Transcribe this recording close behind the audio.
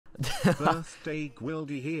Birthday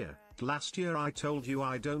Gwildy here. Last year I told you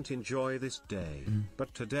I don't enjoy this day,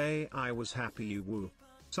 but today I was happy you woo.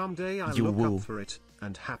 Someday I look up for it,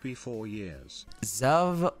 and happy 4 years.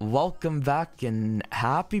 Zev, welcome back and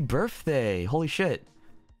happy birthday. Holy shit.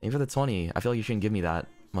 Thank you for the 20. I feel like you shouldn't give me that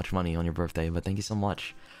much money on your birthday, but thank you so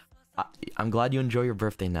much. I'm glad you enjoy your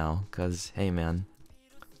birthday now, because, hey man,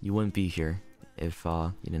 you wouldn't be here if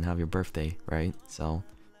you didn't have your birthday, right? So,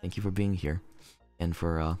 thank you for being here, and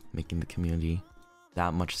for making the community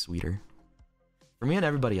that much sweeter. For me and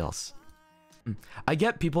everybody else. I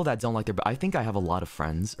get people that don't like their... I think I have a lot of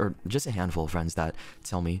friends, or just a handful of friends, that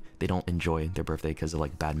tell me they don't enjoy their birthday because of,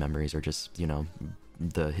 like, bad memories, or just, you know,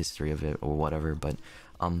 the history of it, or whatever, but,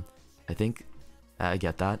 I think I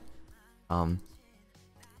get that.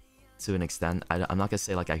 To an extent, I'm not gonna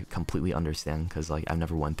say like I completely understand, because like I've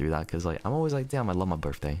never went through that, because like I'm always like, damn, I love my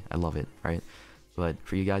birthday, I love it, right? But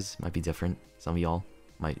for you guys, it might be different. Some of y'all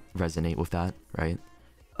might resonate with that, right?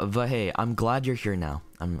 But hey, I'm glad you're here now.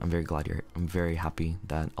 I'm very glad you're here. I'm very happy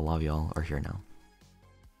that a lot of y'all are here now.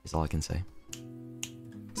 That's all I can say.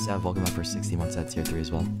 Sav, welcome back for 60 months at tier 3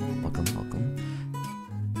 as well. Welcome, welcome.